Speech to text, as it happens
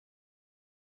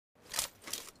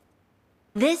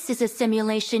This is a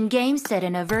simulation game set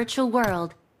in a virtual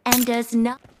world and does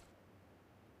not.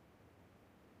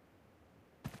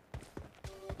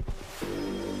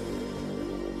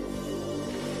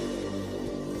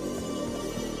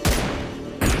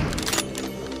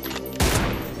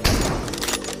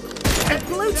 The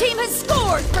blue team has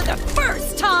scored for the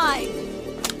first time!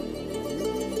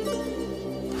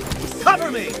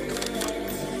 Cover me!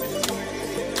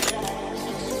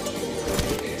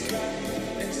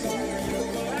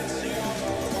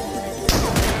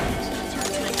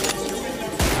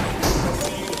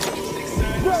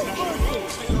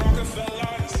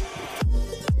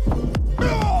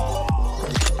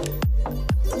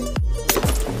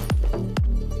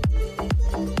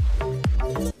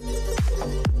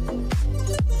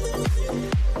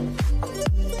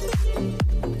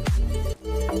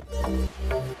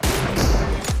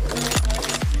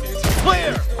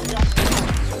 Clear!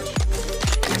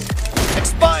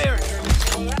 Expired!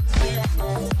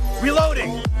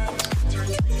 Reloading!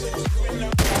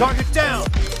 Target down!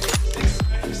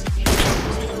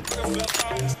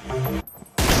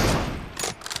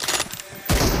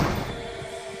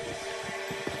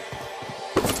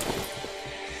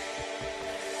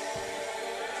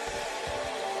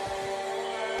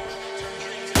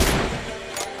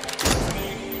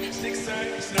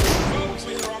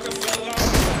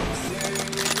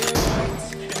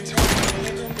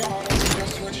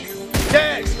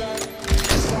 Dead!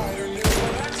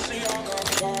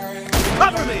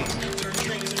 Cover me!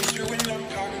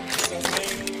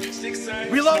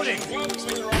 Reloading!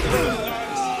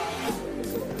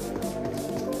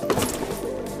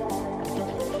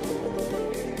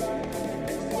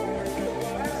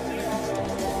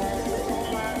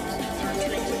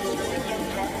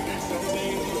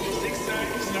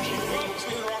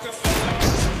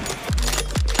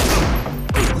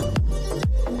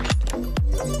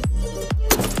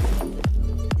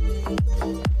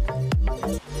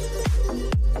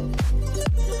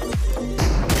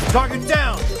 Target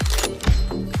down!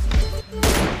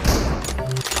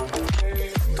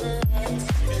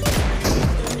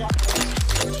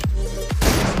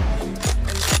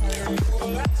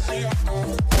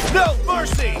 No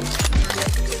mercy!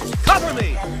 Cover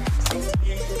me!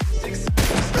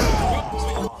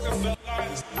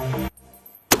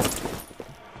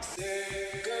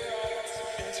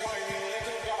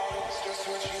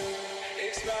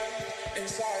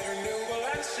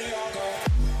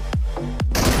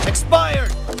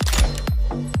 Expired!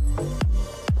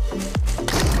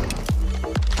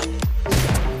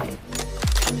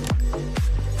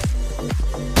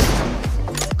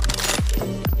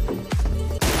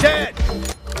 Dead!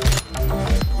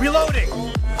 Reloading!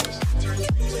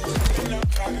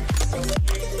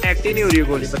 Active नहीं हो रही है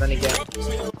गोली, पता नहीं क्या।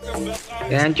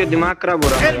 बहन चो दिमाग खराब हो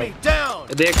रहा है। Enemy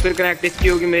down! देख फिर कनेक्ट इसकी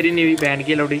होगी, मेरी नहीं हुई, बहन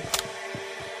की लौड़ी।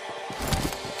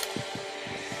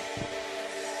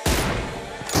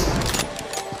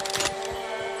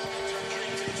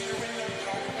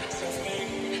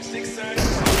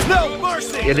 No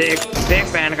mercy! ये देख देख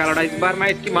बहन का लौड़ा, इस बार मैं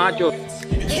इसकी माँ चो।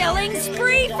 Killing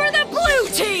spree for the blue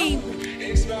team!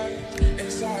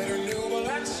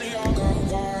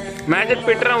 मैं जब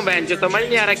पिट रहा हूँ बहन चो, समझ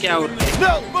नहीं आ रहा क्या हो रहा है।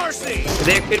 No mercy!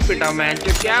 देख फिर पिटा हूँ बहन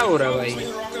चो, क्या हो रहा है भाई।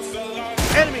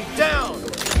 Enemy down!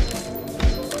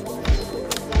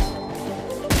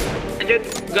 जो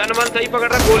गन वन सही पकड़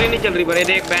रहा, गोली नहीं चल रही, पर ये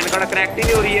देख बहन का क्रैक ही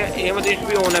नहीं हो रही है। एम असिस्ट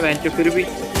भी ऑन है बहन चो, फिर भी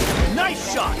Nice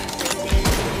shot!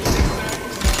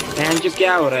 बहन चो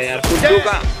क्या हो रहा है यार, फुद्दू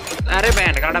का। अरे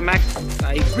बहन का मैं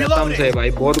भाई कसम से भाई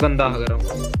बहुत गंदा लग रहा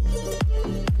हूँ।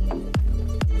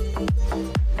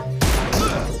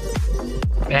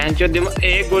 बहन चो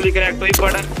एक गोली क्रैक तो ही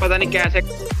पड़ा, पता नहीं कैसे।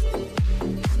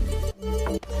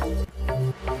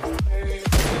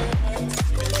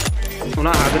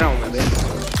 सुना हग रहा हूँ मैं।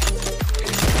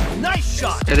 Nice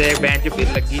shot! ये देख बहन चो फिर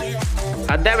लगी,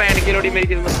 हद है बहन की लोड़ी मेरी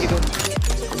किस्मत की तो।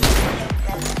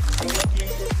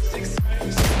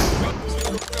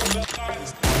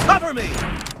 Cover me!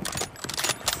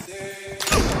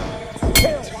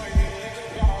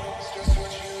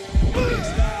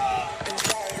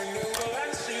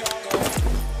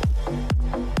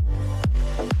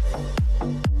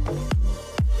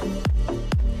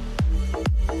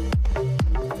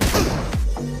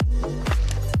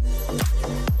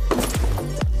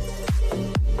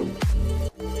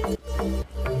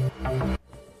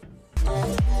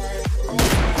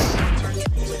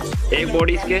 एक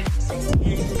बॉडी इसके,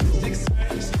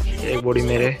 एक बॉडी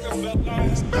मेरे।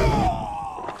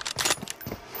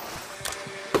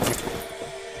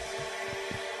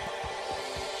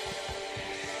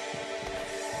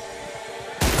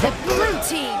 The blue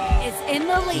team is in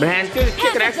the lead. बहन चो इसके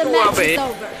Half क्रैक of the तो वहाँ match पे is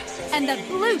over, and the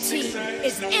blue team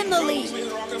is in the lead.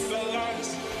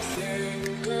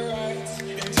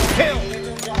 Kill.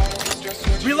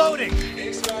 Reloading.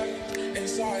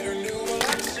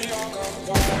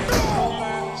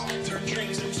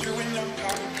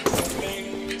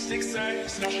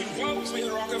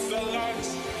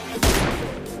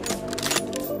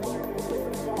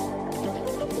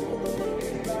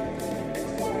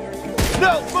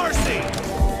 No mercy.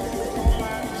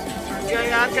 क्या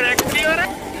यार क्रैक नहीं हो रहा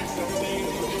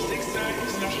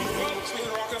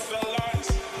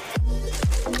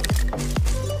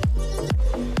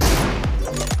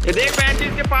ये देख बहन चो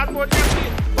इसके पास पहुंच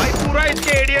गया भाई पूरा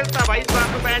इसके एडियस था भाई इस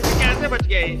बार तो बहन चो कैसे बच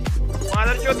गया ये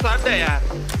मादर चो थर्ड है यार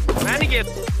मैं नहीं किया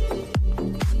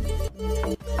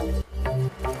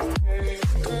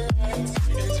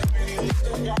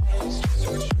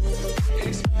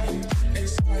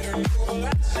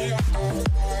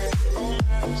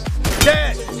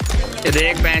Dead. ये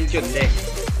देख बहन चो देख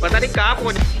पता नहीं कहाँ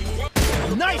पहुंच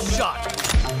Nice shot.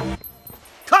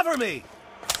 Cover me.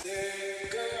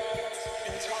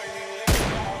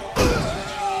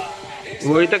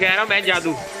 वही तो कह रहा हूँ मैं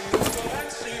जादू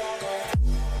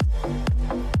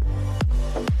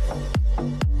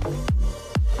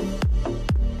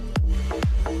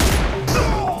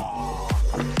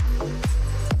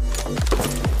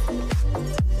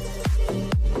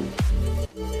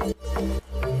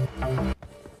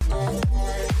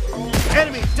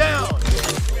Enemy down.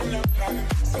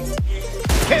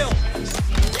 Kill.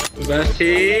 बस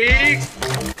ठीक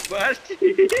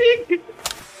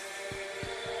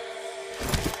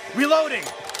Reloading.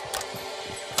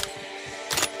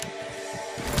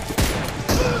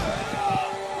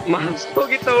 मास्को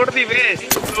की तोड़ दी बे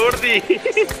तोड़ दी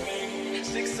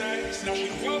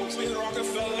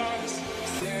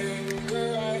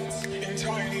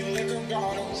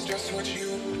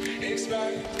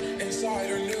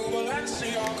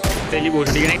तेली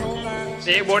बॉडी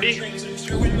नहीं एक बॉडी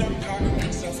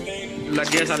लग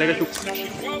गया साले का चुप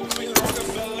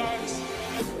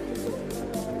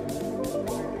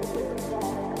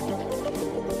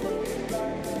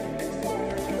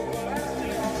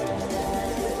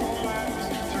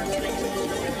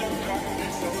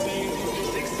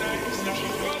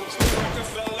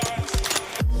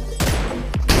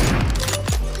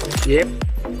ये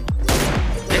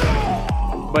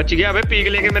बच गया अबे पीक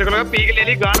लेके मेरे को लगा पीक ले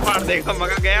ली गान फाड़ देगा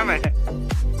मगा गया मैं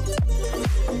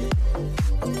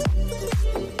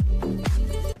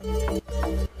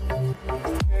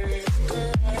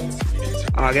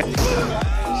आ गया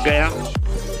गया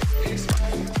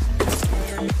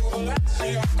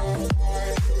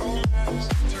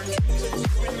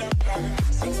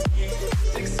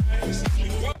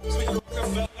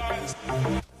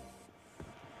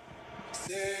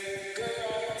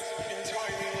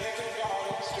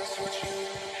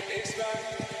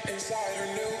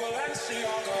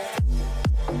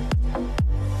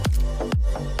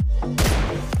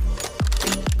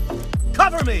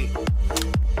Cover me.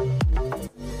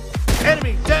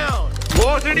 Enemy down.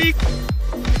 भोसड़ी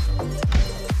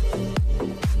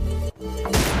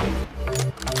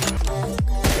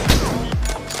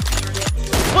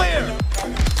Clear.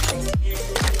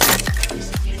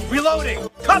 Reloading.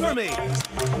 Cover me.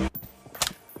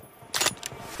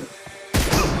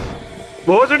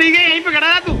 भोसड़ी के यहीं पे खड़ा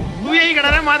रहा तू यहीं खड़ा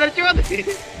रहा मादर चोद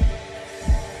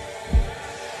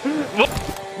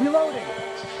Reloading.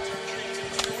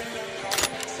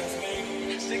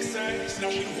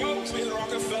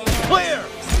 Clear.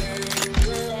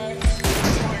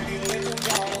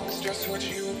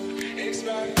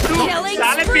 Killing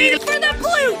साले spree peak for the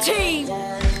blue team.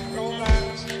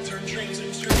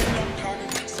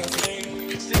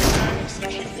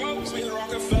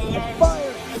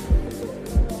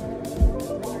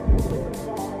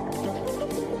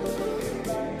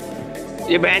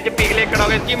 ये बेंच पीक ले खड़ा हो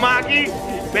गया इसकी माँ की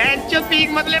बेंच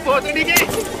पीक मतलब भोसड़ी के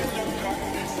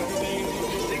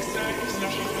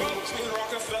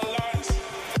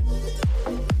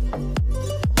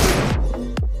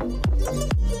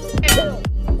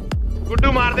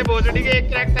गुड्डू मार दे भोसड़ी के एक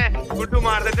क्रैक है गुड्डू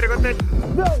मार दे तेरे को ते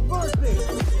No mercy.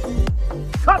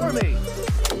 Cover me.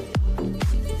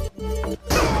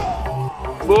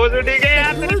 भोसड़ी के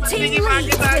यार तेरी Blue पत्नी team की माँ के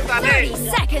leads साथ with साले 30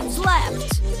 seconds left.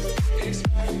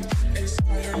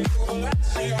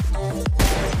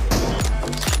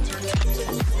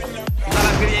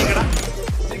 साला फिर यहीं खड़ा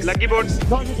lucky board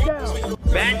Target down.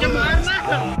 Bench मारना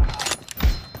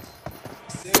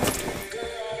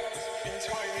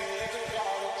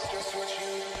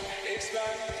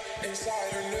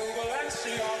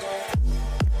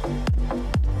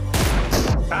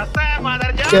रास्ता है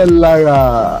मादर जा के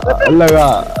लगा लगा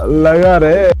लगा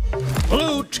रे।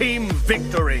 Blue team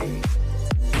victory.